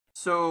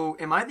So,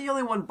 am I the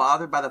only one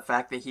bothered by the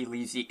fact that he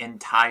leaves the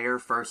entire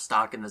first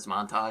stock in this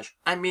montage?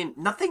 I mean,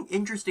 nothing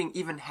interesting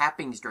even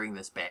happens during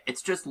this bit.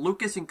 It's just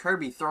Lucas and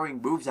Kirby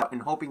throwing moves out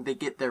and hoping they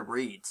get their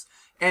reads.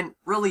 And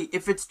really,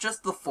 if it's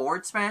just the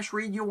forward smash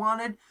read you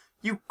wanted,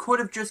 you could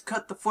have just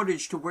cut the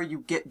footage to where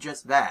you get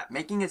just that.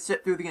 Making it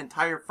sit through the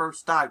entire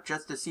first stock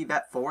just to see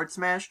that forward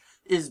smash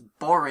is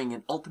boring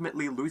and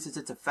ultimately loses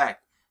its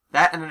effect.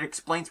 That, and it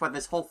explains why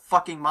this whole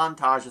fucking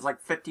montage is like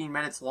 15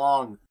 minutes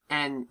long.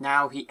 And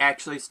now he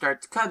actually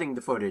starts cutting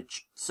the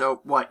footage.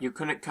 So what, you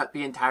couldn't cut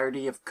the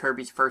entirety of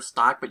Kirby's first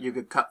stock, but you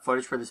could cut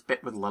footage for this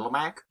bit with Little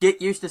Mac?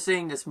 Get used to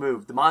seeing this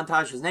move. The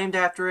montage is named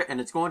after it, and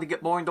it's going to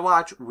get boring to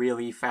watch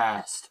really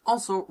fast.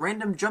 Also,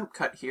 random jump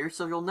cut here,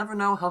 so you'll never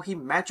know how he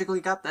magically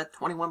got that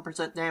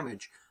 21%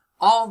 damage.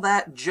 All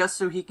that just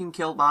so he can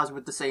kill Boz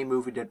with the same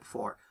move he did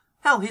before.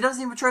 Hell, he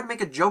doesn't even try to make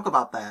a joke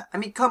about that. I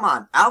mean, come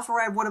on.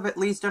 Alpharad would have at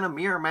least done a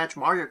mirror match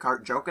Mario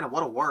Kart joke and it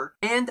would have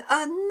worked. And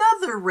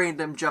another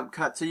random jump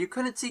cut so you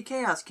couldn't see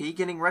Chaos Key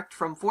getting wrecked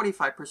from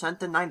 45%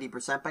 to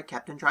 90% by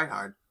Captain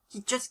Tryhard.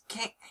 He just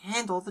can't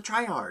handle the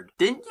tryhard.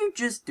 Didn't you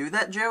just do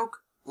that joke?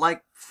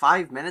 Like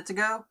 5 minutes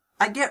ago?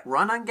 I get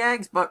run-on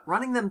gags, but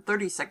running them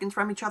 30 seconds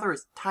from each other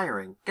is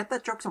tiring. Get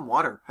that joke some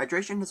water.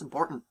 Hydration is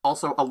important.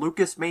 Also, a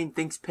Lucas main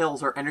thinks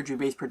pills are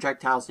energy-based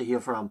projectiles to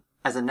heal from.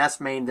 As a Ness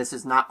main, this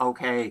is not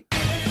okay.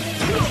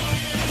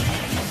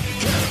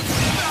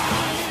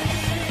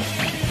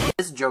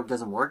 This joke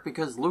doesn't work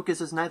because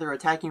Lucas is neither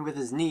attacking with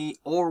his knee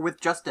or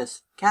with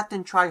justice.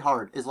 Captain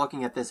Tryhard is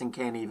looking at this and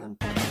can't even.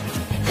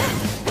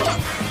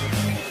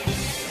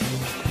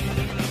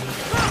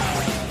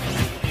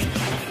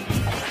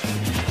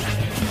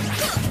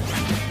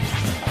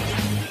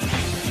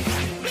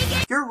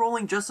 You're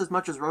rolling just as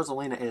much as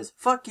Rosalina is.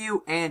 Fuck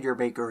you and your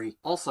bakery.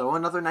 Also,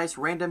 another nice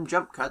random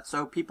jump cut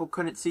so people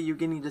couldn't see you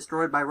getting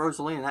destroyed by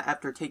Rosalina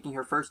after taking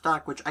her first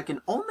stock, which I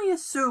can only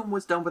assume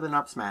was done with an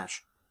up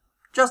smash.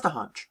 Just a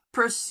hunch.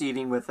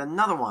 Proceeding with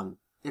another one.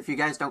 If you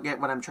guys don't get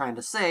what I'm trying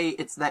to say,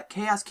 it's that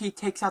Chaos Key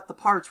takes out the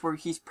parts where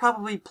he's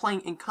probably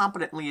playing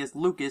incompetently as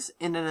Lucas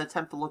in an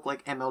attempt to look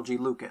like MLG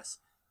Lucas.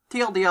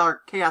 TLDR,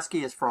 Chaos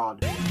Key is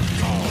fraud.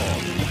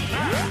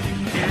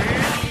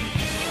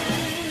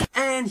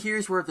 And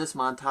here's where this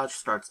montage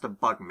starts to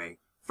bug me.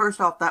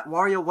 First off, that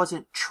Wario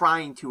wasn't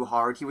trying too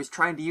hard. He was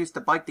trying to use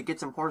the bike to get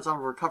some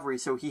horizontal recovery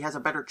so he has a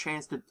better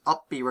chance to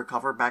up B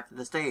recover back to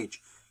the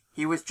stage.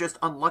 He was just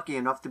unlucky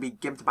enough to be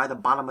gimped by the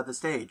bottom of the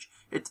stage.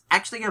 It's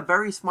actually a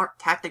very smart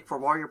tactic for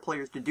Wario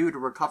players to do to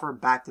recover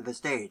back to the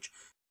stage.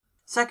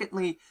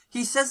 Secondly,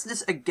 he says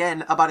this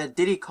again about a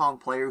Diddy Kong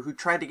player who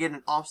tried to get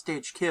an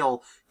offstage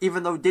kill,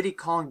 even though Diddy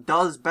Kong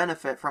does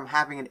benefit from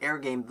having an air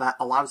game that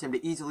allows him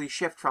to easily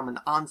shift from an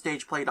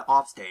onstage play to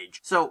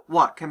offstage. So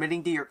what,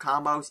 committing to your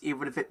combos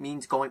even if it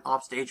means going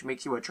offstage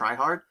makes you a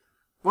tryhard?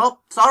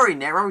 Well, sorry,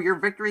 Nero, your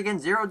victory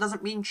against Zero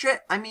doesn't mean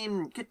shit. I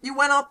mean, you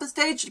went off the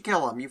stage to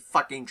kill him, you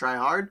fucking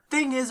tryhard.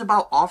 Thing is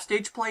about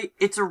offstage play,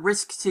 it's a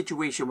risk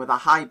situation with a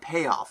high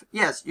payoff.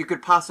 Yes, you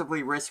could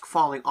possibly risk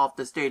falling off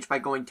the stage by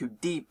going too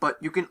deep, but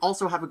you can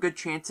also have a good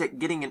chance at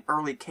getting an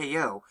early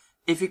KO.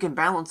 If you can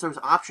balance those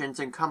options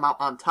and come out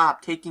on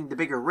top taking the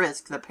bigger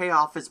risk, the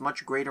payoff is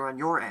much greater on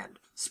your end.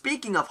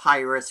 Speaking of high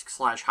risk /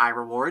 high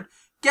reward,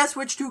 guess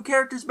which two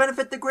characters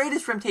benefit the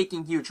greatest from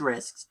taking huge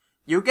risks?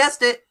 You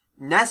guessed it!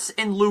 Ness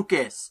and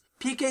Lucas.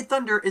 PK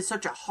Thunder is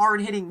such a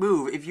hard-hitting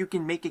move if you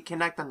can make it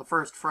connect on the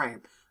first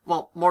frame.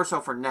 Well, more so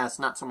for Ness,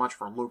 not so much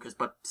for Lucas,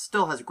 but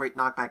still has great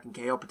knockback and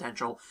KO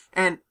potential.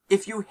 And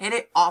if you hit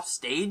it off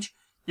stage,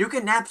 you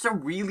can nab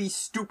some really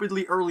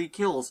stupidly early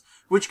kills,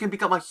 which can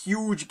become a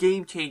huge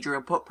game changer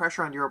and put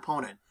pressure on your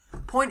opponent.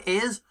 Point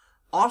is,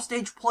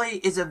 offstage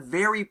play is a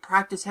very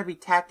practice-heavy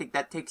tactic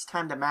that takes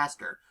time to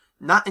master.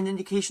 Not an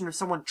indication of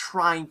someone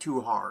trying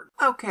too hard.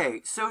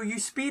 Okay, so you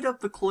speed up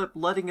the clip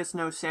letting us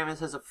know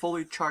Samus has a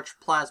fully charged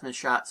plasma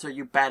shot, so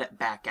you bat it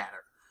back at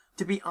her.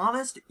 To be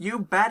honest, you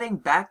batting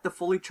back the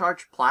fully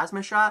charged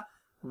plasma shot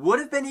would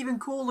have been even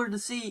cooler to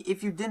see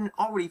if you didn't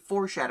already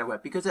foreshadow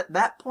it, because at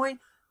that point,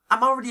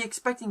 I'm already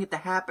expecting it to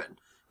happen.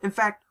 In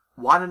fact,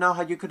 want to know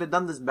how you could have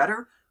done this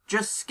better?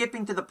 Just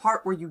skipping to the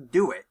part where you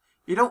do it.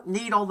 You don't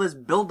need all this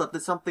build-up to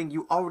something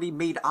you already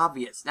made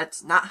obvious.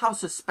 That's not how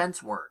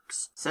suspense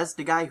works. Says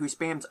the guy who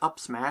spams up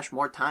smash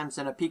more times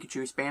than a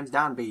Pikachu spams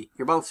down B.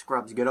 You're both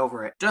scrubs, get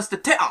over it. Just a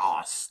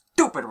aw,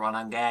 stupid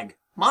run-on gag.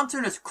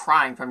 Monsoon is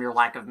crying from your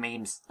lack of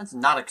memes. That's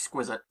not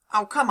exquisite.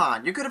 Oh, come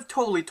on, you could have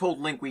totally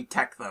told Link we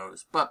tech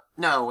those. But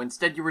no,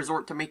 instead you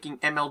resort to making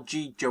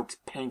MLG jokes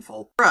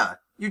painful. Bruh,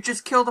 you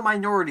just killed a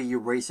minority,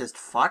 you racist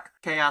fuck.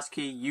 Chaos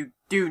Key, you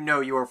do know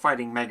you are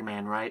fighting Mega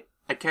Man, right?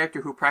 A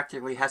character who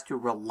practically has to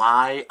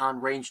rely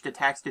on ranged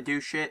attacks to do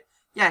shit.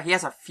 Yeah, he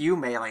has a few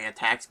melee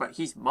attacks, but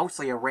he's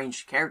mostly a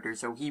ranged character,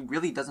 so he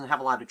really doesn't have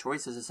a lot of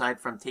choices aside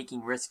from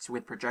taking risks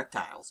with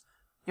projectiles.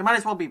 You might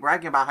as well be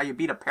bragging about how you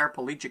beat a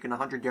paraplegic in a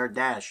 100-yard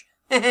dash.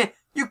 Hehe,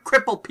 you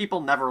crippled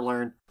people never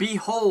learn.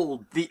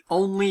 Behold, the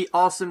only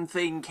awesome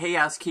thing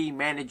Chaos Key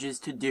manages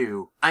to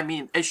do. I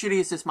mean, as shitty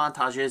as this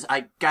montage is,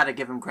 I gotta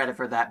give him credit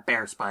for that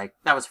bear spike.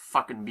 That was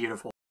fucking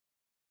beautiful.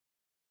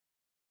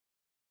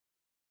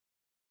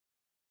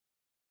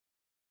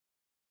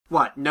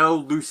 What, no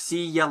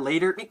Lucia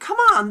later? I mean, come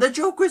on, the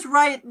joke was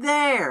right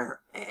there!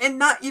 And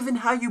not even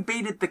how you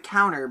baited the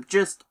counter,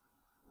 just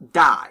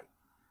die.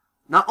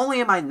 Not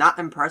only am I not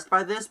impressed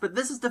by this, but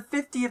this is the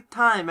 50th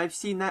time I've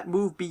seen that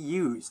move be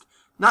used.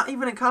 Not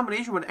even in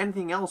combination with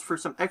anything else for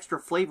some extra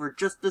flavor,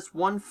 just this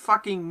one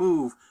fucking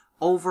move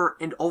over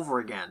and over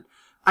again.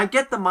 I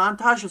get the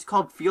montage is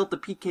called Field the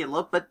PK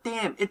Love, but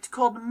damn, it's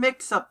called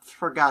Mix-Ups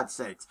for God's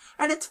sakes.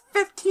 And it's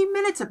 15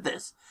 minutes of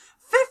this.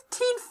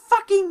 15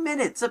 fucking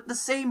minutes of the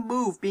same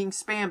move being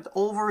spammed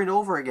over and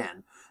over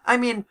again. I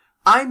mean,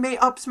 I may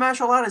up smash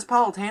a lot as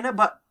Palutena,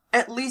 but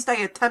at least I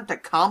attempt a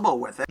combo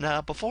with it.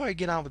 Now, before I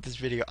get on with this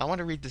video, I want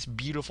to read this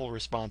beautiful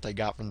response I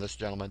got from this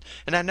gentleman.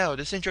 And I know,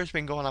 this intro's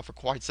been going on for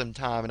quite some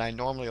time, and I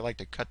normally like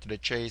to cut to the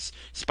chase,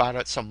 spot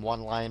out some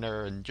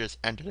one-liner, and just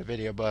enter the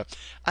video, but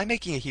I'm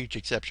making a huge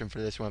exception for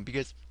this one,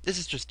 because this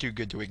is just too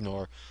good to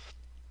ignore.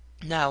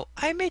 Now,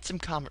 I made some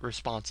comment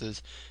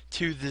responses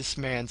to this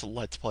man's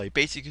Let's Play,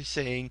 basically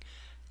saying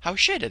how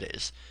shit it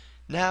is.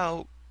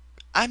 Now,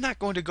 I'm not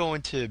going to go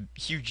into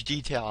huge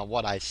detail on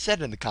what I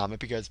said in the comment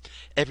because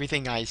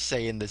everything I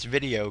say in this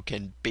video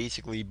can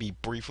basically be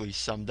briefly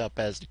summed up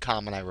as the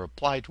comment I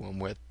replied to him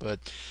with,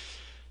 but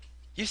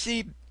you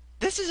see,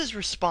 this is his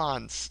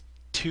response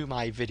to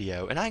my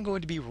video, and I'm going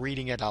to be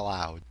reading it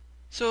aloud.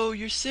 So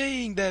you're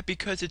saying that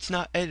because it's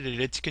not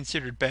edited, it's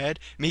considered bad?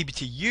 Maybe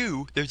to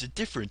you, there's a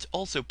difference.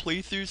 Also,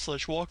 playthroughs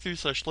 /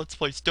 walkthroughs / let's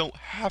plays don't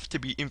have to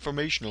be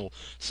informational.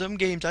 Some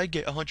games I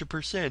get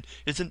 100%.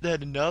 Isn't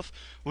that enough?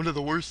 One of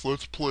the worst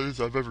let's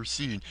plays I've ever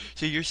seen.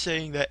 So you're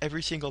saying that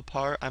every single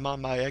part I'm on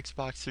my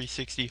Xbox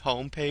 360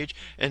 homepage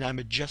and I'm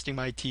adjusting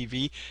my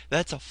TV?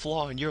 That's a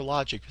flaw in your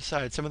logic.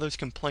 Besides, some of those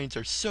complaints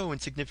are so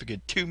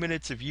insignificant. 2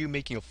 minutes of you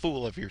making a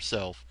fool of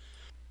yourself.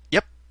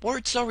 Yep.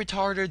 Words so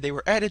retarded, they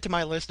were added to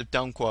my list of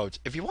dumb quotes.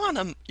 If you want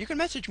them, you can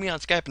message me on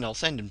Skype and I'll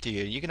send them to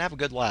you. You can have a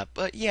good laugh.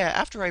 But yeah,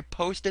 after I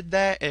posted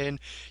that and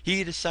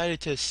he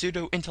decided to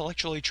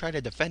pseudo-intellectually try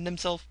to defend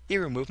himself, he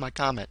removed my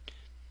comment.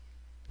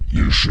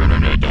 You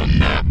shouldn't have done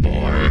that,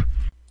 boy.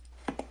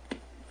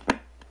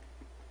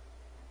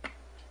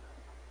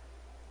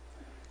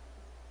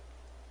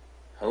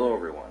 Hello,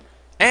 everyone.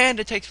 And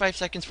it takes 5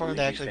 seconds for him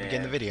to actually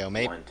begin the video,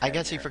 mate. I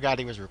guess he forgot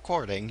he was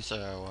recording,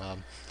 so,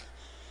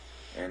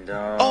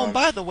 Oh, and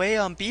by the way,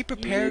 be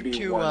prepared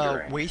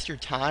to waste your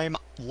time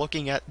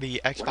looking at the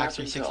Xbox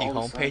 360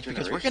 homepage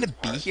because we're gonna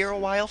be here a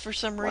while for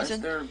some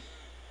reason.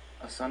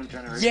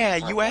 Yeah,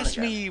 you asked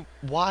me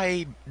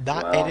why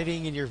not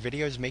editing in your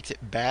videos makes it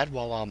bad.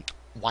 Well,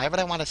 why would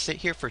I want to sit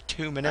here for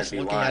 2 minutes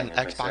looking at an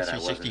Xbox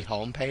 360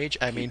 homepage?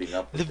 I mean,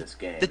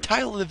 the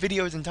title of the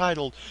video is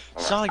entitled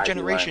Sonic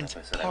Generations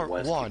Part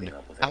 1.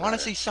 I want to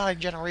see Sonic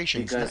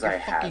Generations, not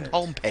your fucking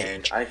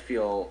homepage. I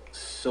feel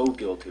so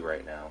guilty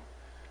right now.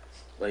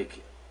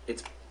 Like, how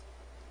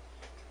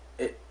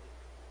do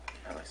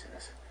I say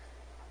this?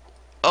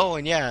 Oh,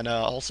 and yeah, and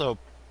also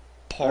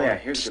poor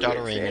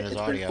stuttering in his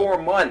audio. It's been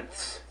 4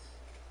 months.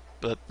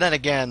 But then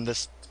again,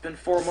 this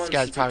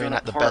guy's probably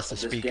not the best of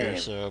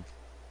speakers, so...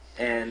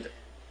 And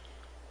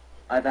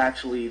I've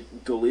actually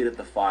deleted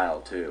the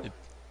file, too.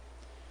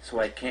 So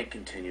I can't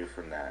continue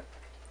from that.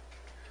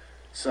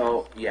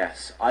 So,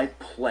 yes, I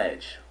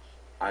pledge,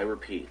 I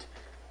repeat,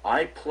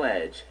 I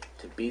pledge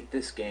to beat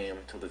this game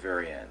till the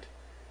very end.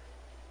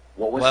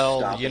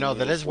 Well, you know,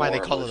 that is why they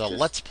call it a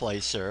Let's Play,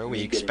 sir.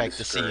 We expect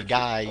to see a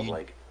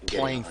guy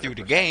playing through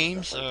the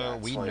game, so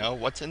we know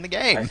what's in the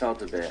game. I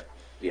felt a bit,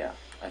 yeah.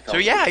 So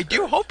yeah, I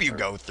do hope you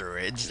go through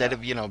it, instead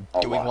of, you know,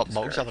 doing what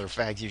most other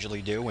fags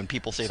usually do when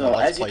people say the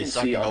Let's Play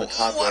suck, you go,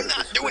 oh, I'm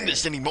not doing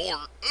this anymore.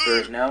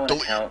 There's now an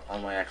account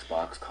on my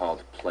Xbox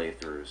called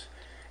Playthroughs.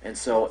 And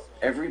so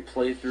every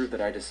playthrough that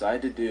I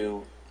decide to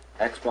do,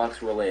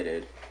 Xbox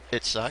related,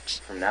 it sucks.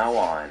 From now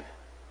on,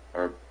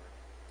 from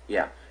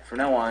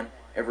now on,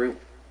 every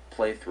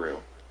playthrough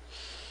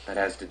that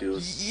has to do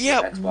with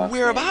Xbox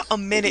we're about a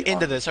minute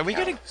into this. Are we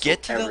gonna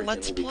get to the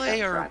Let's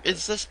Play, or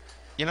is this,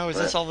 you know, is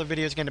this all the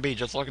video is gonna be?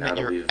 Just looking at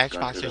your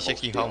Xbox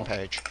 360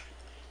 homepage.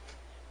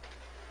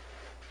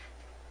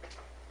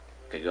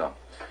 Okay, go.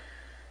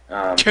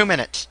 2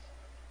 minutes.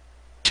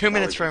 2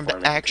 minutes for him to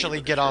actually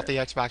get off the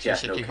Xbox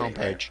 360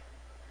 homepage.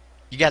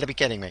 You gotta be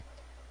kidding me.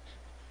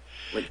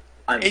 Like,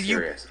 I'm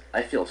serious.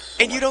 I feel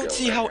so And you don't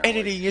see how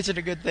editing isn't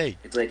a good thing.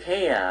 It's like,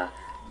 hey,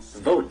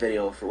 vote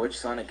video for which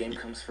Sonic game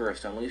comes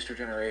first, Unleashed or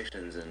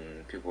Generations,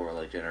 and people were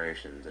like,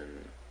 Generations,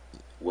 and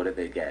what did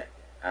they get?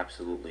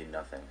 Absolutely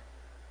nothing.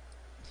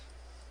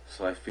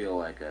 So I feel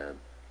like a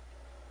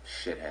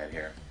shithead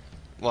here.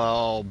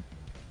 Well,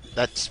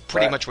 that's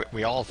pretty much what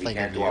we all think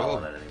of you,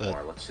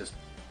 but let's just,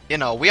 you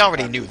know, we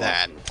already knew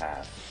that.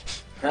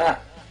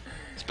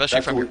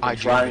 Especially from your IG videos.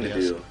 That's what we've been trying to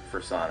do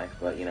for Sonic,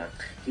 but, you know,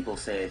 people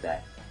say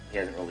that he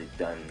hasn't really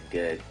done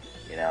good,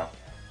 you know,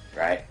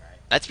 right?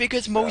 That's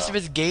because most of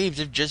his games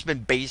have just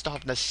been based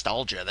off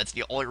nostalgia. That's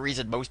the only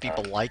reason most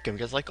people like him,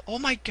 because, like, oh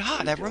my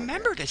god, I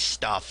remember this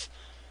stuff.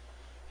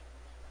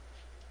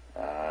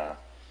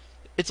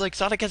 It's like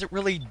Sonic hasn't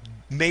really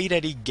made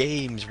any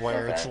games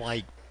where it's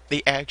like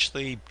they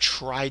actually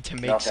tried to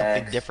make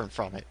something different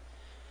from it.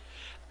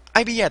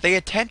 I mean, yeah, they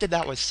attempted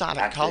that with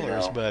Sonic Actually,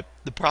 Colors, no. but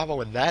the problem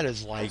with that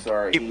is, I'm like,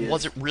 sorry, it he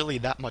wasn't is, really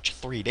that much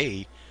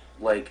 3D.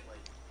 like,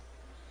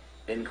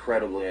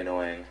 incredibly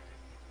annoying.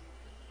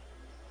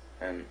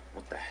 And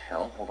what the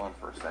hell? Hold on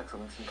for a sec.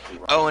 Something seems to be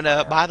wrong Oh, with and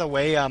my, by the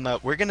way,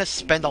 we're gonna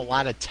spend a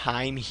lot of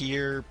time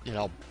here,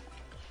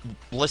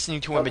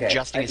 listening to him Okay,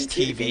 adjusting I his can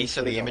see the game TV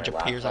so the footage on image my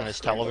appears on laptop his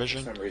screen, but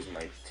television. for some reason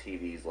my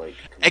TV's like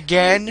completely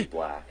Again?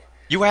 black.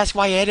 You ask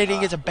why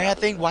editing is a Yeah, bad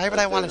thing? Why would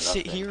I want to there's enough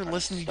sit things here trying to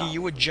listening to stop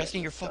you me from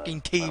adjusting getting your this done.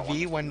 fucking I don't want TV this to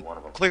be when one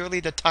of them. clearly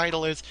the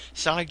title is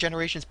Sonic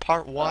Generations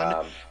Part 1?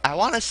 Um, I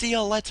want to see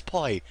a Let's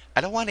Play.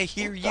 I don't want to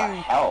hear what the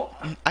you. hell?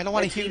 I don't My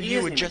want to hear TV you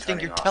isn't even adjusting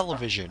turning your off.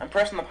 television. I'm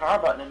pressing the power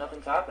button and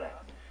nothing's happening.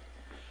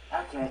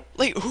 Okay.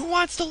 Like, who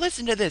wants to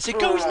listen to this? It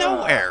goes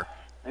nowhere.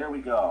 There we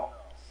go.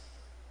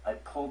 I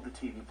pulled the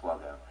TV plug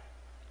out.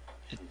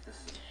 Jeez, this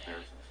is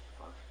embarrassing.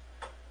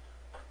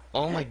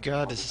 Oh my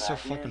god, this is so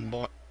fucking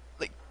boring.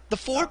 Like, the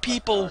 4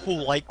 people who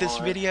like this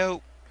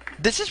video,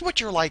 this is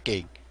what you're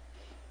liking.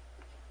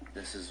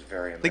 This is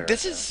very embarrassing. Like,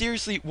 this is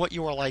seriously what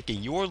you are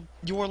liking. You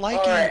are liking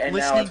Alright, and now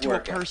listening it's to a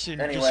working. person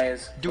Anyways,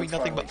 just doing let's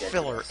nothing finally but get to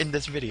filler this. in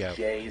this video.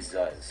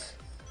 Jesus.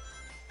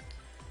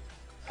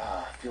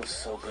 Ah, feels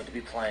so good to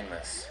be playing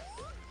this.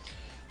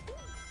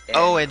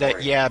 Oh, and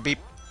Corey, yeah, be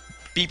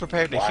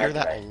prepared to Why hear did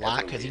that I a lot,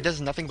 ever because he leave?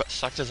 does nothing but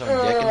sucks his own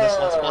dick in this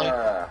Let's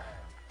Play.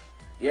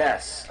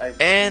 Yes, I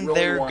And really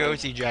there wanna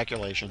goes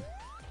ejaculation.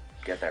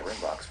 get that ring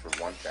box for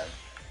one thing.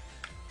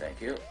 Thank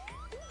you.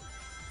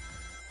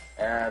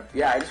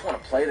 Yeah, I just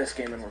want to play this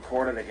game and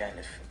record it again.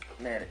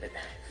 Man, it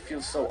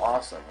feels so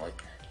awesome. Like,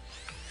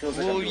 feels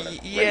like Well, I'm doing a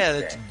great yeah,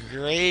 that's thing.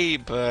 great,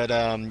 but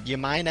you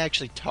mind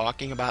actually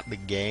talking about the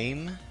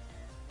game?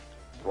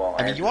 Well,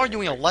 I mean, you are am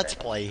doing a great Let's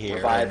thing. Play here,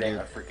 and Reviving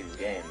you're- a freaking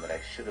game that I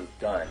should have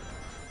done.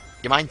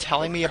 You mind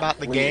telling me about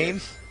the Completed.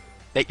 game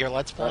that you're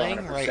Let's Not Playing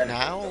 100% right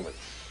now? but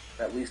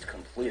at least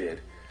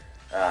completed.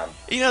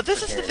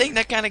 This is the thing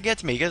that kind of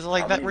gets me, because,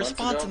 like, How that many months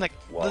response ago? and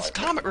Well, I this think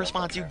comment it was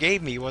response you on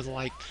gave me was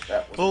like,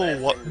 That was a oh,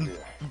 bad what, thing to do.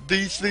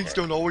 these things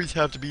don't always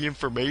have to be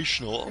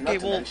informational. And Okay, not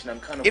to well, mention, I'm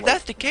kind of, if like,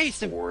 that's the case,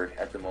 then bored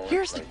at the moment.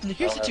 here's Like,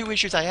 the 2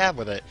 issues I have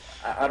with it.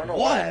 I don't know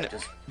why. One, I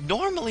just,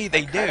 normally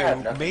they kinda have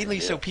do, nothing mainly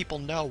to so do. people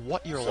know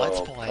what you're So, Let's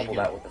couple Playing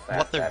that and with the fact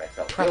what that I they're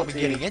felt probably guilty.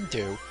 getting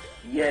into.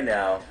 you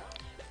know.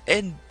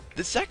 And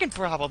the second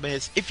problem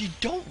is, if you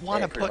don't want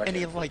Yeah, to pretty put much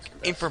any, influenced like, the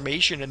best.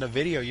 information in the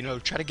video,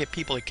 try to get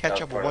people to catch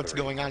That's up with part of what's the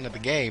going reason. on in the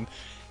game,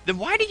 then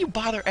why do you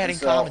bother adding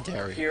So,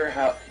 commentary? Here's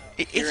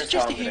Is it just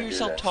how to I'm hear gonna do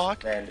yourself this.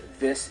 talk? And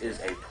this is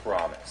a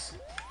promise.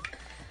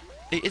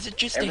 Is it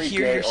just to Every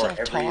hear day yourself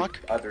or every talk?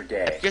 other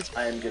day, Because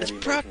I am going to be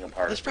making a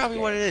part that's of probably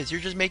this what game. it is.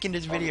 You're just making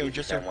this video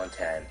just so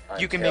 110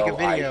 you can make a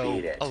until I video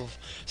beat it. of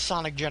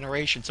Sonic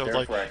Generations. So it's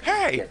Therefore, I like,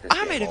 can hey, get this I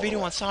game made a over video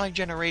with. on Sonic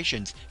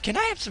Generations. Can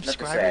I have Not to say I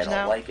subscribers don't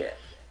now? like it.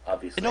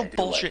 Obviously, And I don't do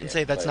bullshit like and it,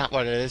 say that's but not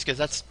what it is, because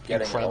that's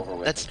getting it incredible. over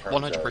with That's in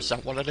terms of-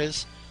 100% what it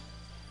is.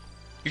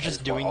 You're I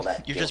just just want all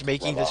that you're guilt just to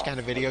making rub this off. kind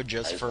of video I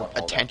just just for want all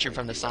that attention weight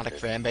from the to be Sonic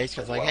lifted fan base, as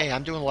because like, well. hey,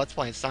 I'm doing Let's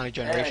Play in Sonic I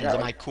Generations. got,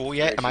 Am I like, cool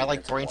yet? Am I like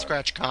achievements brain and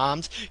scratch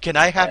comms? Can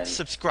I have And-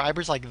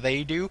 subscribers like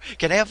they do?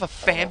 Can I have a I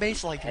don't know fan if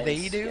base we like can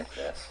they do? skip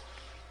this.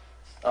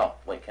 Oh,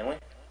 wait, can we?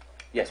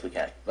 Yes, we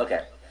can.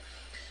 Okay.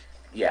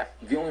 Yeah,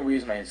 the only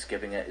reason I'm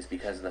skipping it is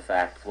because of the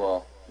fact,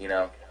 well,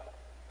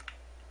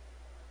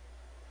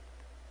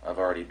 I've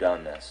already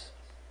done this.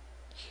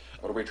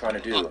 What are we trying to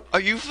do? Are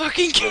you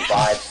fucking kidding?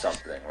 Revive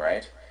something,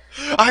 right?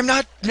 I'm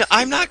not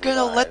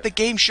gonna Revive. let the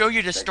game show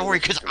you the story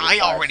because to I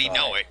revive already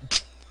know Sonic.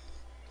 it.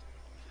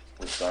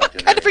 With Sonic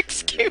What kind of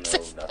Generations, even excuse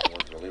though is nothing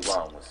was really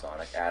wrong with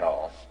Sonic at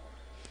all.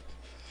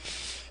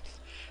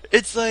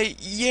 It's like,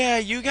 yeah,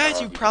 you guys if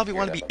who you can probably hear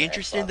want to that be on the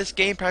interested in Xbox, this it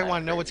game, goes probably kinda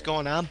want to know what's crazy.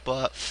 going on,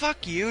 but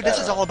fuck you, this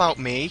is all about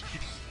me.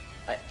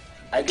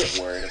 I get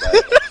worried about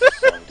it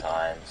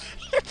sometimes,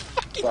 You're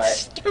fucking But-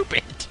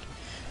 stupid.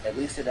 at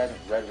least it hasn't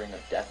Red Ring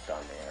of Death on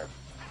me, or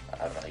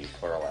I don't know how you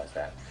pluralize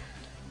that.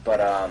 But,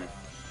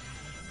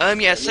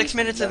 Yeah, at 6 least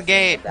minutes of the nothing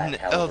game. of that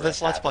Oh, caliber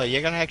this Let's Play. happened.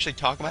 You're gonna actually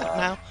talk about it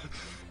now?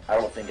 I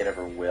don't think it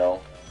ever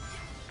will,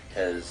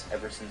 because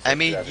ever since I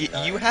mean,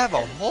 2009, you have a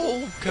 10,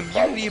 whole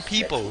community of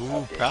people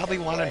who probably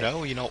want to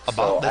know,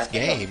 about this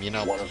game.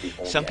 one of the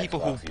only Some people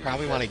who Xbox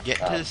probably users want to that,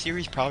 get into the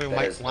series probably that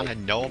might has, want to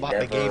like, know about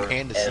the game never,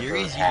 and the ever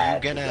series. You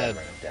had the gonna Red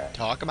Ring of Death.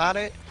 talk about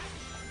it?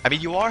 I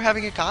mean, you are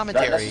having a Not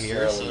commentary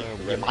here, so necessarily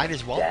the you Red might Ring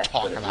as of well Death,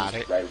 talk but at about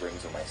least it. Red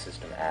Rings on my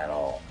system at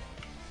all.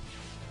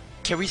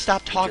 Can we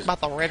stop talking Which is about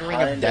the Red Ring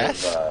kind of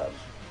Death?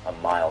 a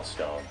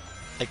milestone.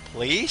 Like,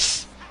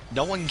 please?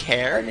 No one I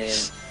cares?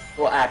 mean,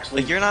 well,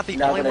 actually, Like, you're not the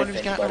now only that I one who's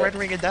think gotten a about Red it,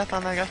 Ring of Death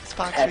on the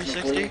Xbox technically,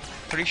 360?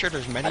 Pretty sure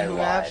there's many I who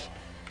lied. have.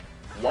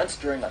 Once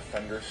during a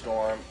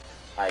thunderstorm,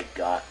 I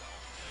got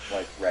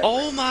like Red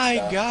Oh Rings my and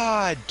stuff.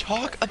 god, talk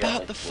I forget, about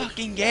like, the which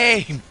fucking one.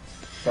 game!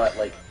 But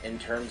like in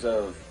terms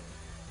of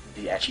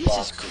the Xbox,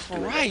 Jesus just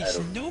doing it out Christ,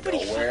 of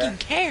nobody nowhere, fucking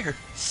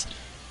cares!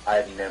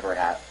 I've never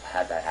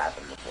had that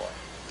happen before.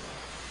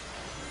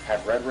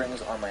 Have Red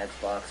Rings on my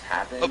Xbox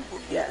happen?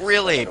 Yes.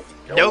 Really? Out of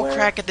No nowhere.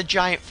 crack at the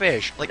giant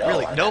fish. Like, No,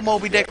 really, I'm no actually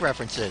Moby Dick good.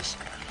 references.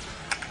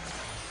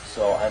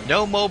 So I'm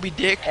No Moby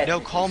Dick, no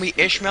technically Call Me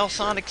speaking, Ishmael, sure.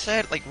 Sonic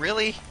said. Like,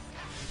 really?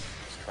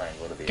 try and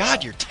go to the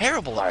God, you're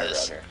terrible high at road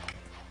this. here.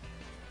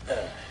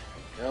 There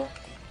you go.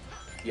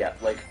 Yeah,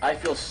 like, I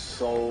feel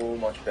so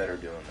much better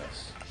doing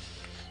this.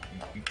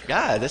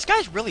 Yeah, this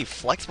guy's really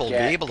flexible to be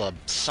Yeah. able to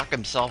suck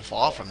himself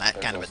off from that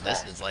There kind of a goes that.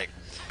 distance. Like,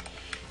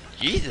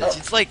 Jesus, Oh.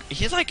 it's like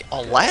he's like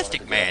wanted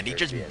Elastic to Man. go He for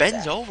just it being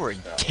bends that. over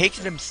and No, takes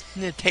yeah,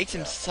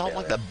 himself yeah,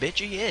 like the bitch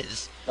he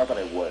is. Not that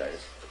I would, I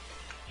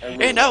Hey,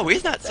 really no, wanted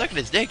he's to not do sucking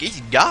that. his dick.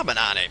 He's gobbing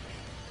on it.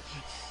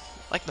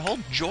 Like the whole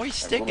I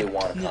joystick really and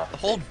want to the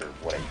compensate for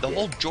what I the did.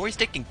 whole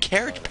joystick and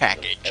carriage Everything.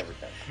 package.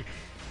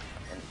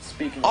 And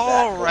speaking of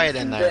All that, right go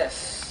in through there.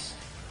 this.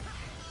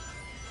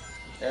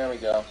 There we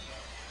go.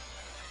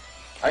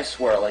 I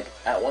swear, like,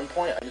 at one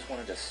point, I just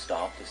wanted to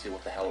stop to see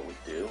what the hell it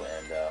would do,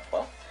 and,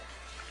 well,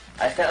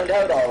 I found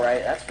out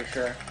alright, that's for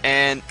sure.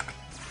 And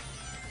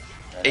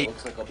And it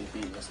looks like I'll be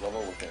beating this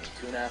level within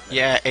 2.5 minutes.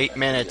 yeah, 8 That's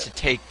minutes pretty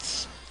it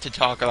takes to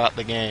talk about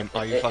the game.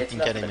 Are you good. fucking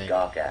kidding It's me?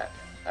 nothing to gawk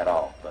at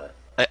all, but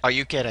Are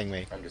you kidding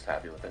me? I'm just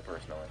happy with it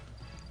personally.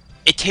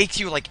 It takes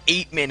you like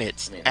 8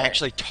 minutes I mean, to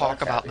actually hey, talk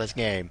Sonic's about happy. this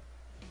game.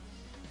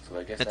 So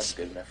I guess that's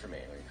good enough for me.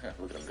 Like,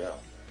 look at him go.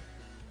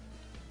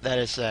 That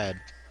is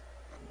sad.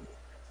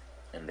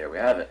 And there we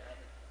have it.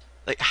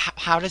 Like,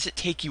 how does it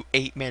take you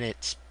 8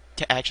 minutes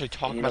to actually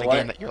talk And you about a know what?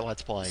 game that you're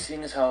let's playing?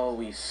 Seeing as how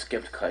we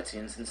skipped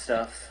cutscenes and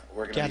stuff,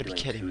 we're going Gotta to be be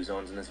doing kidding. 2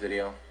 zones in this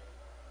video.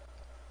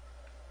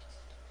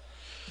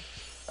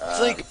 It's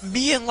like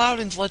me and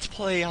Loudon's let's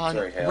play on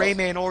sorry, Hales.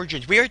 Rayman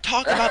Origins. We are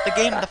talking about the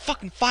game in the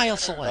fucking file Oh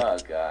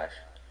select. gosh.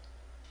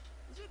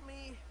 Is it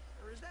me,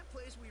 or is that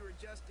place we were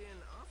just in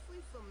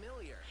awfully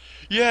familiar?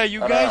 Yeah,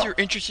 you I guys know. are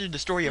interested in the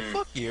story of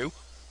fuck you.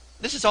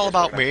 This is all Guess we're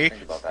about gonna have me. to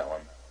think about that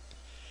one.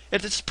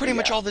 It's pretty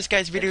much Yeah. all this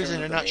guy's In videos terms in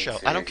of a the main nutshell.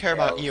 I don't series, care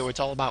about Hales you, it's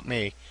all about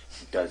me.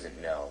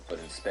 Doesn't know, but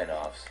in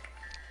spin-offs,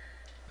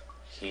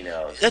 he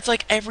knows. That's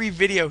like every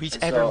video he's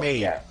And ever so,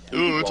 made. Yeah, we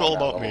Ooh, could it's go all on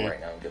that about level me. right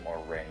now and get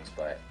more rings,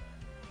 but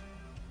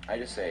I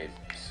just say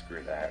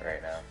screw that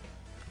right now.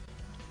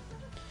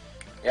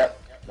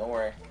 Yep, don't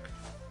worry.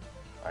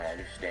 I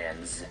understand.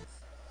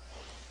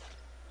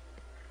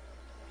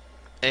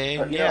 And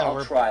But you yeah, know, I'll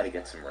we're try to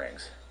get some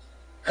rings.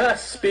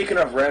 Speaking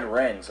of red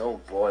rings, oh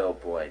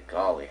boy,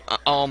 golly.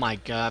 oh my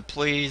god,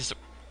 please.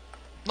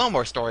 No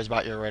more stories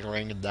about your red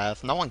ring of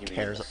death. No one You mean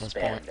cares the at this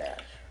spam point. dash,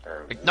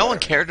 or Like, no one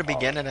whatever cared you to call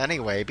begin it. it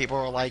anyway. People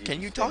were like, You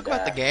can you spin talk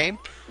about the dash game?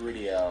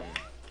 Pretty,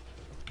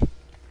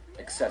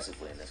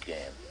 excessively in this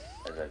game,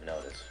 as I've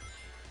noticed.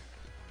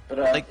 But,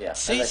 Like, yeah,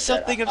 say as I said,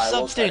 something of I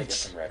will try to get substance.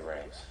 some red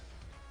rings.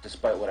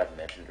 Despite what I've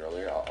mentioned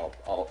earlier,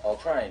 I'll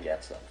try and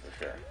get some,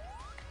 for sure.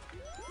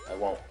 I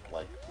won't,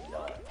 like,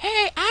 not.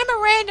 Hey, I'm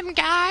a random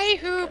guy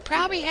who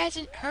probably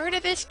hasn't heard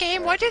of this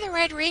game. What do the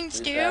red rings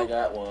This guy do?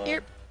 got one.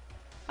 You're-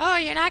 Oh,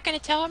 you're not gonna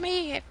tell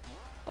me?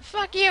 Well,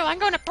 fuck you. I'm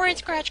going to Brain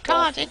Scratch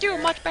Cons. They do a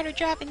much better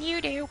job than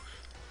you do.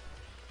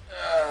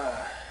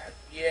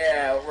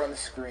 Yeah, over on the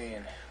screen.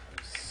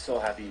 I'm so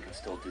happy you can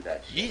still do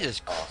that shit.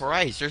 Jesus Awesome.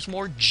 Christ, there's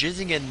more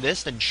jizzing in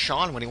this than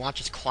Sean when he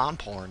watches clown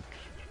porn.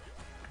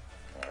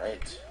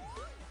 Alright.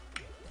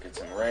 Get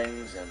some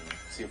rings and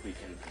see if we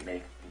can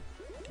make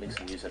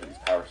some use out of these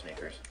power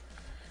sneakers.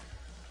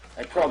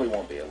 I probably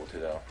won't be able to,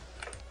 though.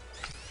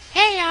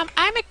 Hey,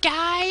 I'm a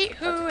guy That's a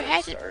who good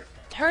hasn't start.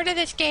 heard of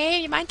this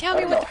game. You mind I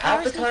telling me don't what know. the power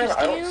Half the time, sneakers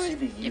I don't see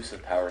do? the use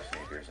of power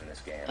sneakers in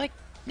this game. Like,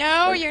 no,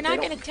 Like, you're they not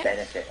don't gonna tell.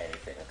 benefit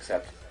anything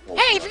except. Well,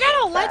 Hey, you if know, you're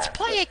gonna going let's fast,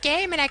 play a but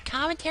game and add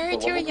commentary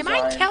the to it, level you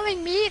mind design-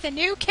 telling me, the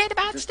new kid,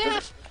 about Just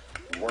stuff?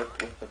 work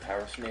with the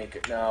power sneaker.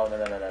 No.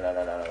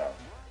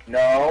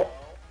 No.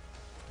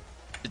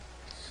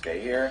 Stay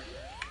here.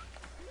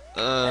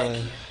 Uh,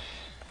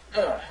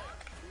 Ugh.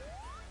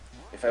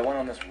 If I went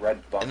on this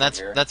red button and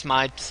here, that's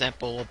my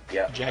sample of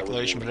Yeah, I would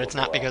ejaculation, do but it's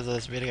well. not because of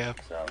this video.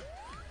 so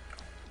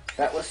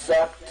that was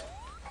sucked.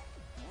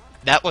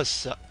 That was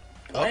so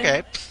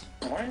okay.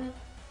 Boing.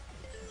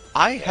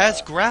 I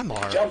has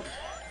grammar. Jump.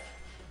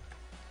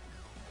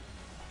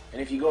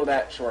 And if you go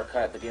that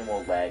shortcut, the game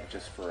will lag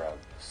just for a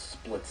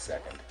split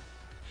second.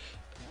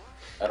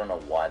 I don't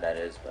know why that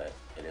is, but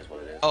it is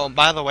what it is. Oh, and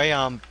by the way,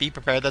 be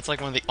prepared. That's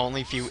like one of the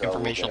only few So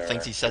informational there-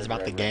 things he says there's about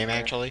the red game, rings there.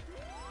 actually.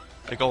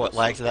 Like, oh, it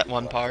lags at that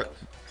one part.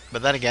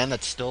 But then again,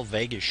 that's still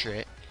vague as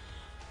shit.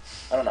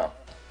 I don't know.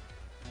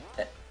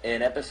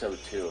 In episode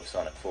 2 of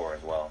Sonic 4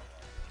 as well,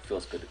 it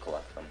feels good to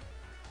collect them.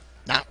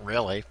 Not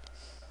really.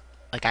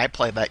 Like, I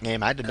played that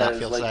game, I did not 'Cause,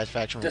 feel like,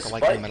 satisfaction from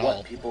despite collecting them at what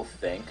all. people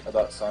think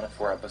about Sonic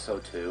 4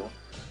 Episode 2,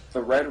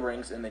 the red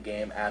rings in the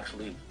game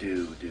actually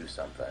do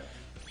something.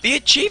 The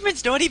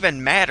achievements don't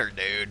even matter,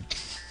 dude.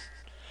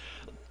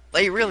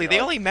 Like, really, they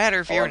know, only matter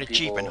if A you're lot an of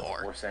people achievement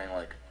whore. were saying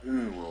like,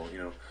 ooh, well, you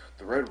know,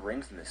 the red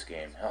rings in this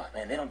game, oh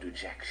man, they don't do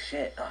jack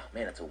shit. Oh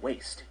man, it's a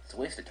waste. It's a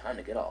waste of time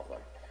to get all of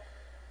them.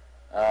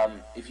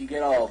 If you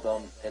get all of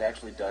them, it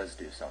actually does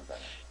do something.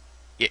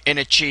 Yeah, an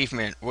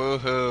achievement,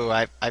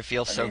 woohoo! I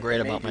feel so I mean, great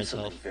it may about do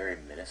myself. something very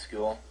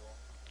minuscule,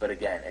 but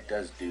again, it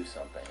does do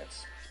something.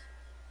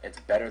 It's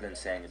better than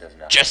saying it does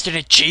nothing. Just an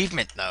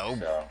achievement, though.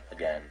 So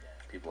again,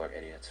 people are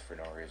idiots for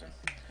no reason.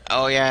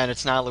 Oh yeah, and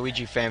it's not a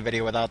Luigi fan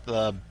video without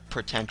the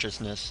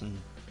pretentiousness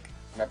and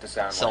Not to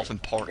sound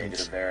Self-importance. like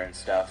negative there and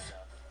stuff.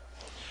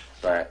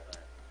 but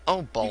Oh,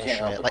 can't help bullshit.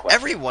 but Like, question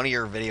every one of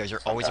your videos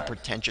are always a sometimes.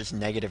 pretentious,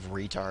 negative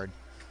retard.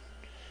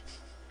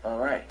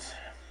 alright.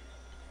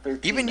 13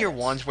 Even your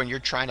minutes. ones when you're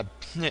trying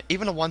to...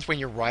 Even the ones when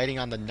you're riding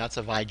on the nuts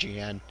of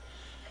IGN.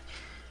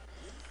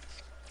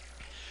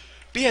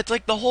 But yeah, it's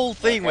like the whole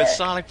thing with Okay.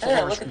 Sonic Hey,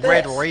 Force look at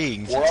Red this.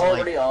 Rings. We're It's like...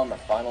 already on the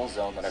final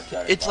zone that I've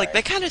done in It's like,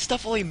 my that kind of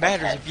stuff only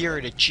matters if you're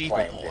an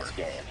achievement playing whore. this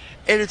game.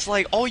 And it's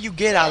like, all you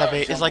get out of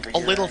it is Jump like over a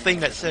here little and thing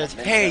that there's some says,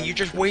 momentum, hey, you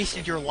just there's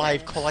wasted your some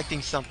life rings.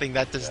 collecting something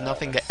that does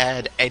nothing to let's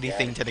add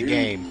anything to the do.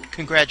 game.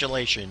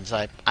 Congratulations.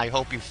 I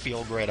hope you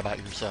feel great about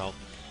yourself.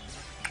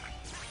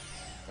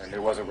 And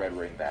there was a red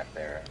ring back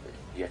there.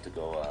 You have to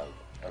go a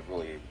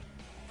really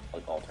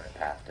like alternate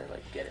path to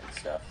like get it and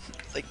stuff.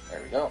 Like,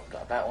 there we go.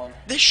 Got that one.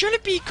 this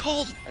shouldn't be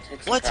called That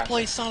takes some Let's practice.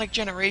 Play Sonic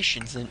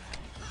Generations. And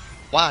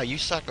wow, you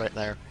suck right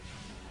there.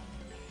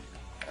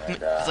 And,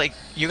 It's like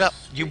you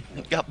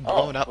got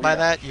blown up by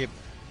that. You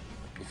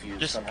If you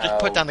just somehow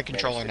put down the manage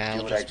controller to now.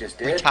 do what I Just just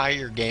did, retire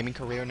your gaming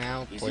career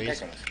now, easy please.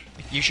 pickings.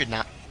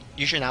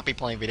 You should not be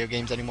playing video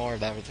games anymore if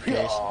that was the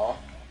case. Aw.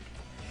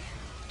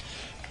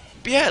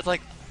 But yeah, it's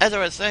like, as I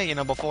was saying, you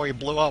know, before you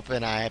blew up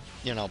and I,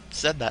 you know,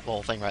 said that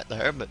little thing right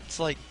there, but it's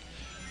like,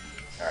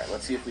 Alright,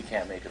 let's see if we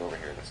can't make it over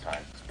here this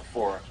time.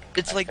 Before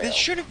it's I like, this fail.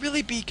 shouldn't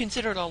really be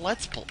considered a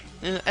Let's Play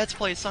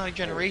Sonic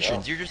There we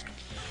Generations. go. You're just,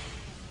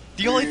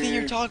 the only thing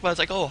you're talking about is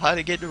like, oh, how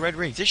to get the red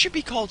rings. It should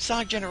be called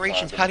Sonic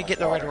Generations, how to get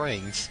the red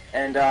rings.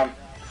 And a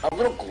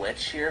little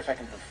glitch here, if I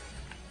can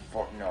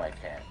perform. No, I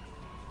can't.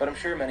 But I'm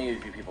sure many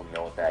of you people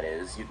know what that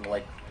is. You can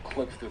like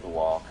clip through the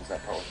wall because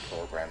that part was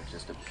programmed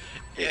just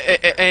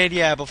to. And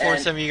yeah, before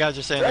And some of you guys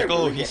are saying, did I like,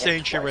 oh, really he's get saying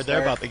hit shit right twice there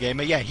there? about the game.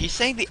 But yeah, he's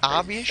saying the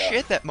obvious stuff.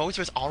 shit that most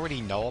of us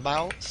already know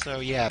about, so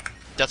yeah,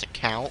 doesn't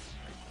count.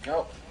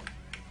 Nope.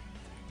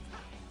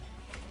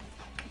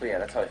 But yeah,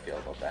 that's how I feel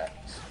about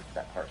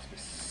that part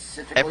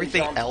specifically.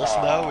 Everything else,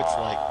 though, it's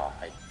like-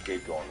 I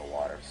did go in the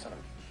water, son of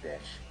a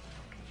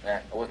bitch.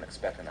 I wasn't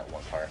expecting that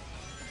one part.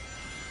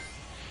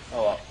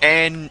 Oh well,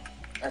 And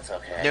that's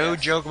okay. I no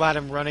guess. joke about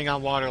him running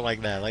on water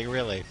like that, like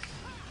really.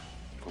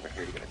 Go over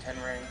here to get a 10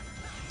 ring.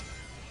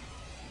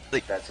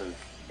 Like- If that's of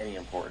any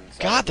importance.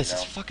 I God, don't this know.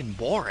 is fucking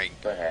boring.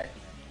 But hey,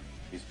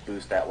 just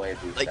boost that way,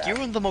 boost Like, that. you're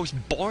one of the most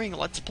boring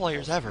Let's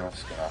Players ever.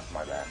 Skin off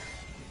my back.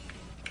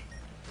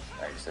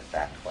 I just said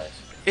back twice.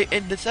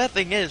 And the sad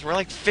thing is, we're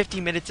like 50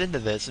 minutes into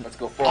this, and Let's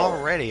go forward.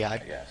 already I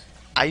guess.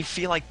 I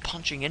feel like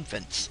punching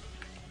infants.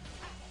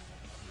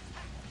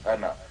 I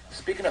don't know.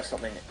 Speaking of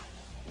something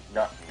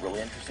not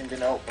really interesting to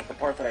note, but the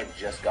part that I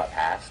just got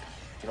past,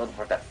 you know the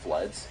part that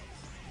floods?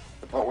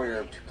 The part where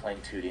you're playing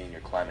 2D and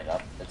you're climbing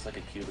up, it's like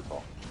a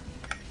cubicle.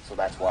 So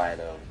that's why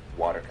the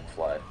water can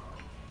flood.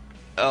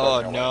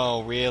 Oh no,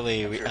 no,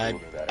 really? I'm sure I you'll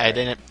do that, I right?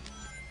 didn't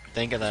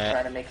think of Trying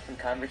that. to make some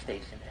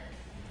conversation.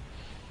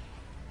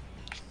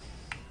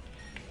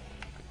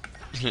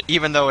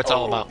 Even though it's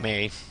all Oh. about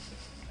me.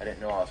 I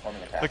didn't know I was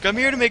holding a tap. Like, I'm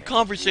here to make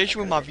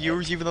conversation with my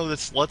viewers, even though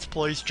this Let's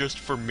Play's just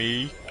for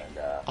me. And,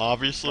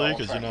 Obviously,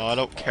 because, you know, I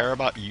don't care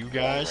about you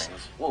guys.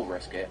 We'll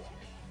risk it.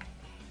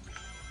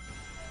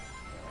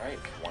 Alright,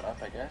 one up,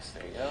 I guess.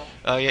 There you go.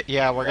 Oh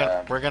yeah,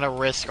 we're gonna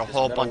risk a just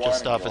whole middle bunch of one,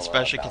 stuff, and you'll,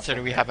 especially bounce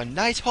considering up we there. have a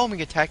nice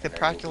homing attack that And then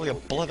practically you'll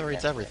be able to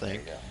get the obliterates 10 ring.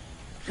 everything. There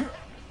you go.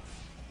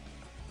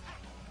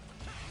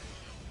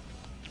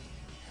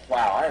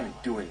 Wow, I'm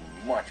doing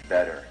much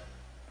better.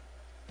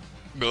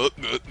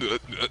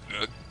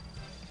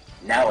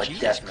 Now it Jesus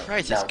definitely,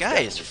 Christ, now this it's guy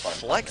is definitely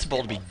fun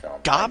flexible to be playing this game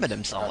on film. gobbing I'm-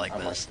 himself like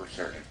I'm this. for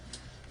certain.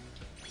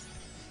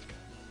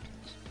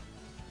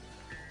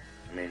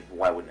 I mean,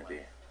 why wouldn't it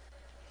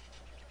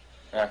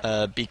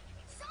be?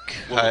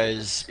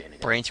 Because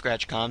Brain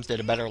Scratch Comms did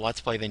a better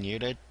Let's Play than you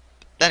did.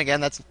 Then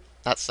again, that's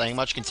not saying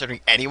much considering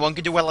anyone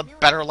could do a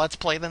better Let's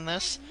Play than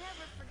this.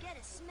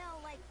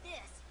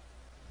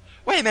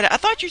 Wait a minute, I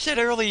thought you said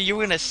earlier you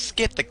were gonna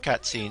skip the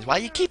cutscenes. Why are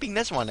you keeping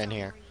this one in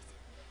here?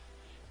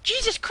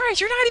 Jesus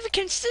Christ, you're not even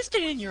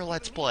consistent in your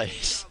Let's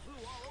Plays.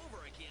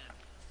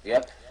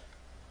 Yep.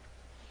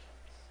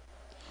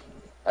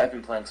 I've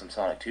been playing some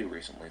Sonic 2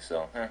 recently,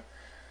 so,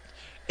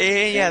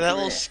 Yeah, that for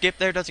little me. skip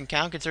there doesn't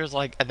count because there's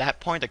like, at that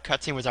point the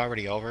cutscene was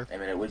already over. I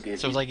mean, it would give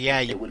So it's you- like, yeah,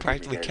 it you would give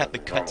practically you kept the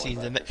guys normally,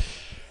 cutscenes in but there.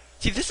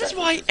 See, this is that's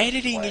why just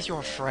editing is playing your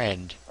the game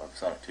friend. Of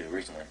Sonic 2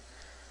 recently.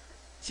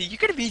 See, you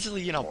could have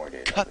easily, you know, More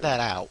data, cut but- that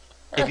out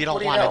if you don't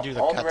What want know? to do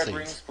the all the red cutscenes.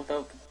 rings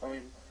without, I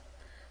mean,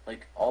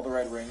 like, all the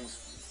red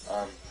rings,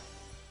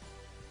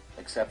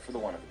 except for the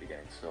one at the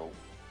beginning, so,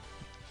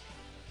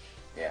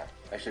 yeah,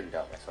 I shouldn't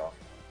doubt myself.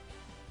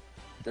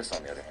 This,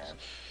 on the other hand,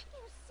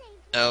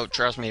 Oh,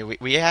 trust me,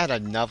 we had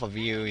enough of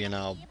you, you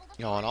know,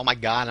 going, oh my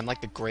god, I'm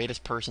like the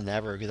greatest person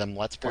ever because I'm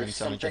Let's Playing there's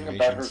Sonic something about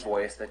her Generations.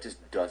 voice that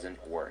just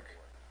doesn't work.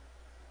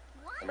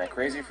 Am I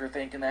crazy for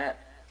thinking that?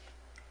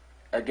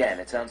 Again,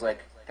 it sounds like,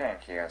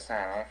 thank you,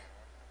 Sonic.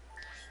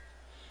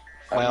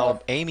 I don't know Well,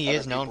 if Amy other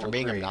is known people for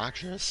being agree.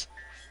 obnoxious.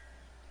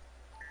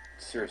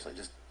 Seriously,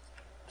 just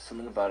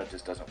something about it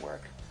just doesn't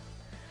work.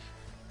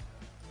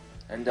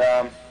 And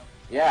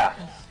yeah.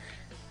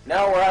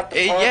 Now we're at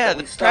the part Yeah, that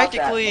we stopped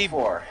practically at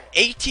before.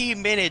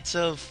 18 minutes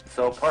of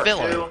So part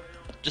filler. 2,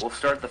 Just, We'll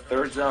start the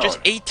third zone. just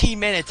 18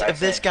 minutes of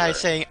this guy Sanctuary.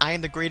 saying, I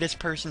am the greatest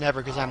person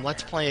ever because I'm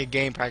Let's Playing a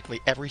game practically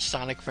every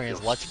Sonic fan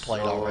has Let's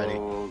Played already.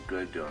 So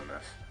good doing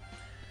this.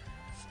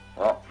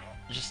 Well,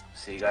 Just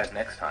see you guys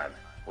next time,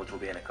 which will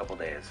be in a couple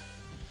days.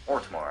 Or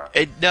tomorrow.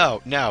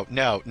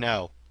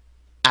 no.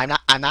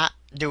 I'm not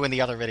doing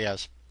the other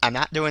videos. I'm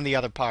not doing the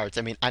other parts.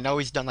 I mean, I know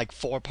he's done like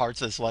 4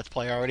 parts of this Let's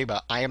Play already,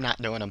 but I am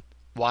not doing them.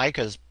 Why?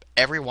 Because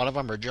every one of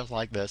them are just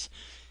like this.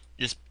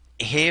 Just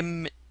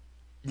him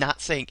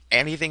not saying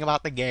anything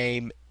about the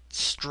game,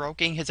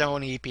 stroking his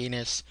own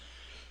penis.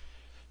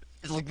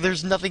 Like,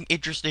 there's nothing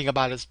interesting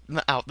about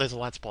this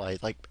Let's Play.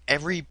 Like,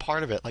 every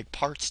part of it, like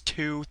parts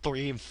 2,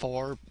 3, and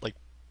 4, like,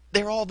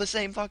 they're all the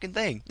same fucking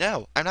thing.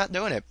 No, I'm not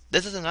doing it.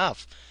 This is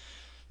enough.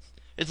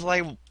 It's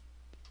like,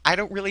 I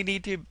don't really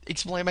need to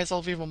explain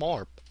myself even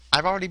more.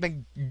 I've already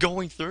been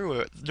going through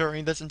it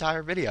during this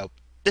entire video.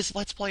 This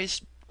Let's Play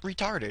is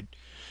retarded.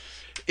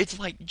 It's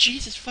like,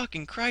 Jesus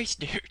fucking Christ,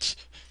 dude.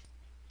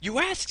 You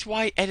asked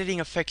why editing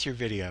affects your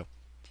video.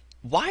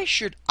 Why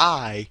should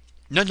I...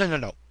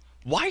 No.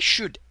 Why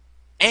should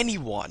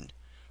anyone...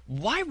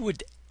 Why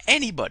would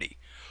anybody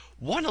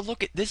want to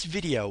look at this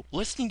video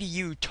listening to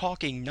you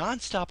talking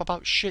nonstop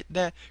about shit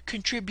that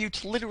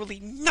contributes literally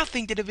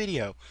nothing to the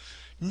video?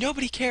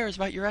 Nobody cares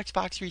about your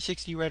Xbox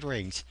 360 Red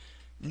Rings.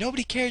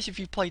 Nobody cares if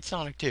you played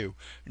Sonic 2.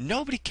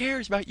 Nobody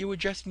cares about you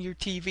adjusting your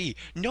TV.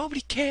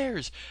 Nobody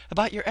cares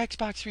about your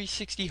Xbox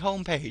 360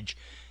 homepage.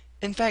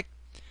 In fact,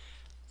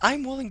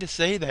 I'm willing to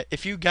say that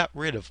if you got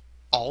rid of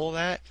all of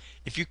that,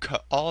 if you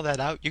cut all that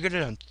out, you could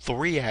have done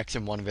 3 acts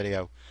in one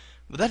video.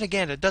 But then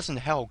again, it doesn't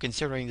help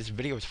considering this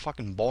video is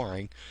fucking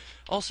boring.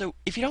 Also,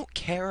 if you don't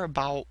care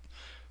about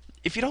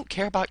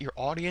your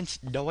audience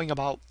knowing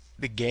about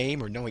the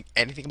game or knowing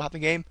anything about the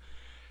game,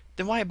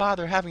 then why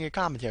bother having a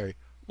commentary?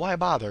 Why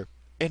bother?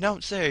 And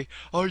don't say,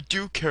 I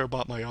do care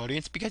about my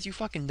audience, because you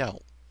fucking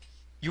don't.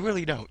 You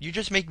really don't. You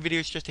just make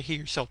videos just to hear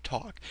yourself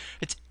talk.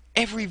 It's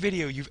every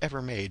video you've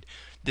ever made.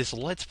 This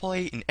Let's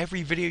Play and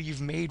every video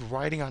you've made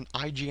riding on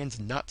IGN's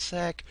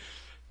nutsack.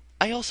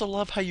 I also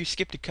love how you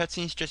skip the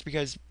cutscenes just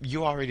because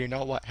you already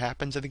know what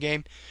happens in the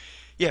game.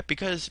 Yeah,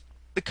 because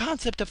the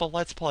concept of a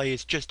Let's Play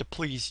is just to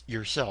please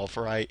yourself,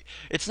 right?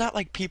 It's not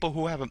like people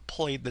who haven't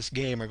played this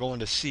game are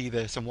going to see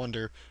this and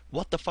wonder,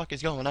 what the fuck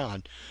is going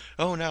on?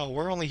 Oh no,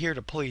 we're only here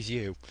to please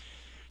you.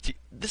 See,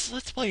 this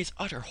Let's Play is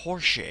utter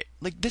horseshit.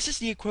 Like, this is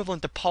the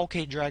equivalent to Paul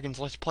K. Dragon's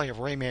Let's Play of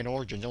Rayman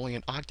Origins, only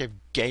an octave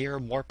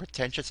gayer, more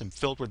pretentious, and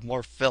filled with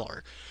more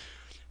filler.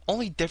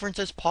 Only difference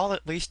is Paul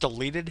at least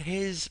deleted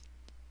his.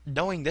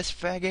 Knowing this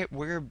faggot,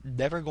 we're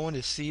never going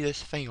to see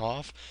this thing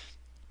off.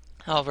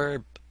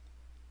 However,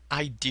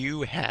 I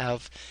do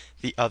have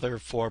the other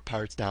 4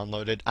 parts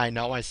downloaded. I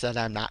know I said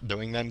I'm not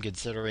doing them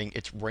considering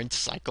it's rinse,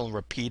 cycle, and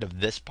repeat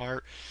of this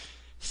part.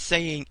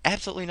 Saying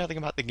absolutely nothing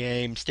about the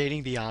game,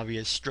 stating the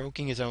obvious,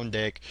 stroking his own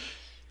dick.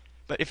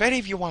 But if any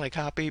of you want a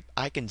copy,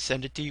 I can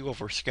send it to you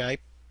over Skype.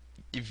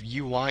 If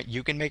you want,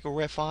 you can make a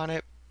riff on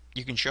it.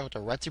 You can show it to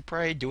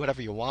Retsupray, do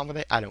whatever you want with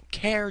it. I don't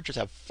care, just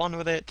have fun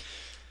with it.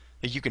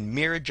 You can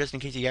mirror it just in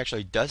case he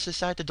actually does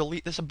decide to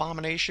delete this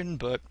abomination,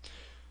 but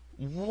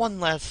one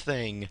last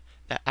thing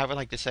that I would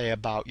like to say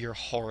about your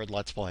horrid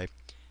Let's Play.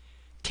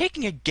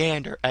 Taking a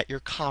gander at your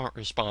comment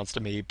response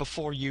to me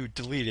before you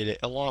deleted it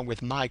along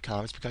with my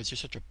comments because you're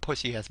such a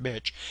pussy-ass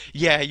bitch.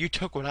 Yeah, you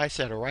took what I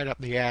said right up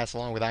the ass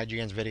along with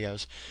IGN's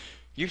videos.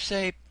 You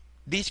say,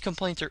 these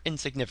complaints are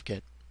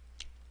insignificant.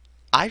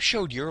 I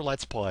showed your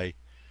Let's Play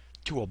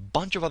to a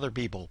bunch of other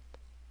people.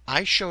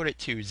 I showed it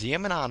to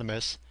ZM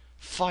Anonymous,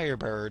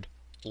 Firebird,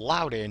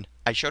 Loudon,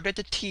 I showed it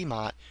to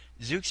T-Mot,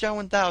 Zookstone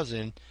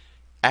 1000,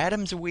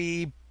 Adams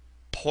Weeb,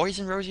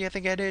 Poison Rosie I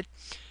think I did,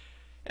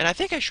 and I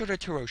think I showed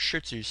it to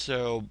Roshitsu,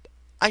 so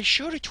I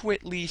showed it to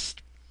at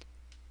least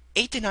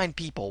 8 to 9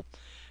 people,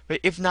 but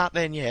if not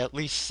then yeah, at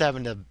least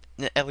 7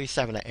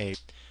 to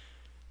 8.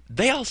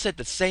 They all said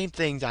the same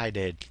things I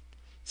did.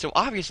 So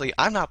obviously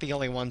I'm not the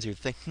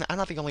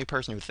only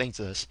person who thinks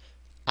this.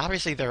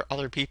 Obviously there are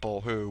other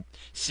people who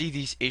see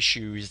these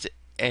issues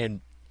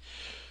and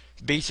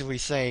basically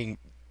saying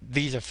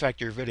these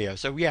affect your video.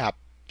 So yeah,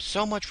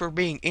 so much for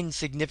being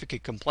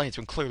insignificant complaints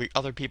when clearly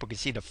other people can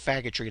see the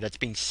faggotry that's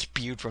being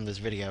spewed from this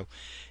video.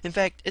 In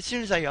fact, as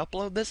soon as I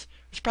upload this,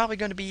 there's probably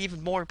going to be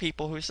even more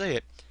people who see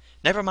it.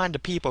 Never mind the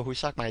people who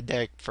suck my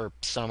dick for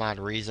some odd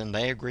reason.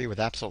 They agree with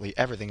absolutely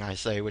everything I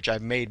say, which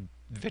I've made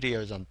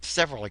videos on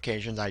several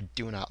occasions I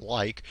do not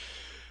like.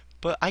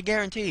 But I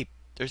guarantee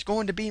there's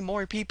going to be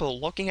more people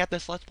looking at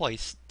this Let's Play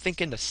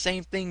thinking the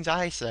same things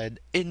I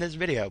said in this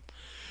video.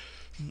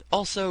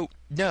 Also,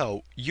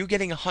 no, you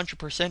getting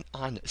 100%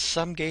 on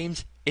some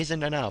games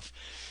isn't enough.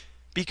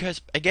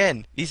 Because,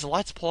 again, these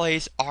Let's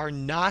Plays are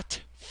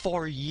not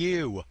for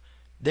you.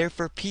 They're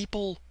for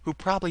people who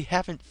probably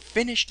haven't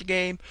finished the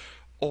game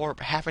or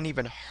haven't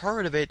even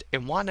heard of it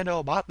and want to know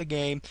about the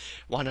game,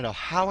 want to know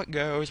how it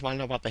goes, want to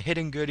know about the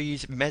hidden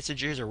goodies,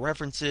 messages, or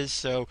references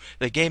so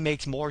the game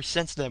makes more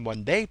sense to them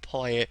when they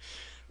play it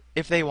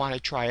if they want to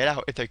try it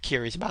out, if they're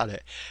curious about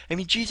it. I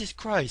mean, Jesus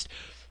Christ.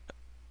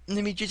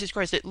 I mean, Jesus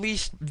Christ, at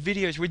least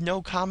videos with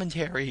no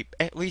commentary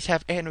at least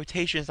have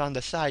annotations on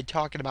the side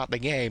talking about the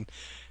game.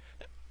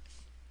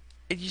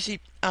 And you see,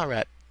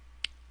 alright.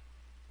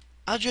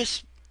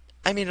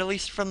 I mean, at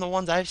least from the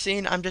ones I've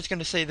seen, I'm just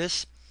gonna say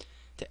this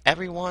to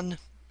everyone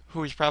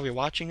who is probably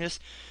watching this.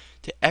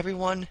 To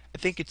everyone, I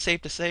think it's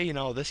safe to say, you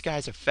know, this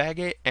guy's a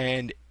faggot,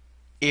 and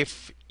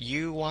if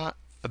you want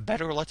a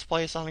better Let's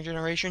Play of Sonic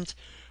Generations,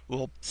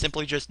 we'll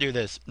simply just do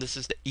this. This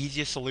is the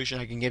easiest solution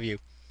I can give you.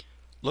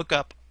 Look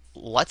up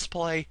Let's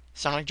Play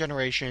Sonic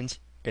Generations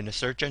in the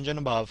search engine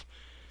above,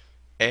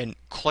 and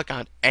click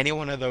on any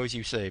one of those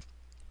you see.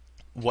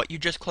 What you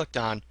just clicked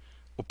on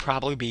will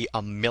probably be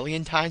a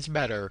million times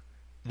better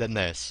than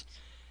this.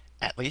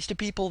 At least the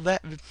people in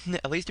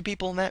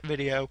that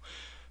video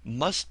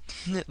must,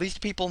 at least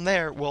the people in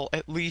there will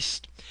at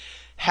least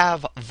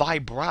have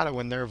vibrato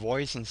in their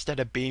voice instead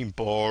of being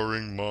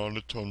boring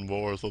monotone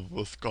voice as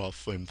this guy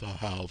seems to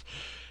have.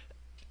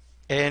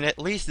 And at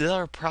least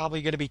they're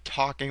probably going to be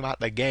talking about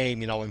the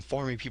game, you know,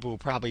 informing people who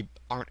probably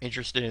aren't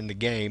interested in the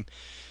game.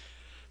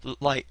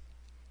 Like,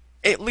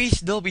 at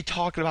least they'll be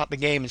talking about the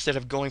game instead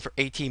of going for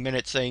 18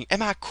 minutes saying,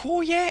 am I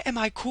cool yet? Am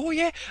I cool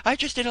yet? I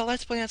just did a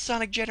Let's Play on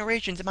Sonic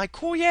Generations. Am I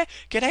cool yet?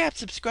 Can I have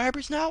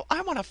subscribers now?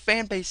 I want a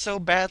fan base so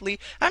badly.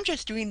 I'm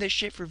just doing this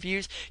shit for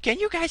views. Can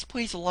you guys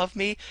please love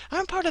me?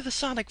 I'm part of the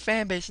Sonic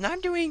fan base, and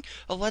I'm doing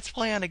a Let's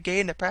Play on a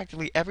game that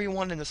practically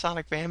everyone in the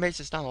Sonic fan base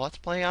has done a Let's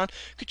Play on.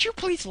 Could you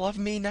please love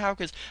me now?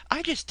 Because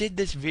I just did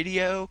this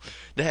video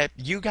that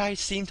you guys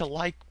seem to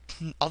like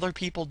other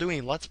people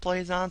doing Let's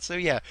Plays on, so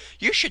yeah,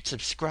 you should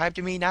subscribe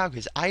to me now,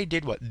 because I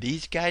did what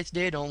these guys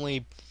did,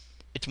 only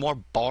it's more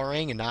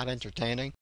boring and not entertaining.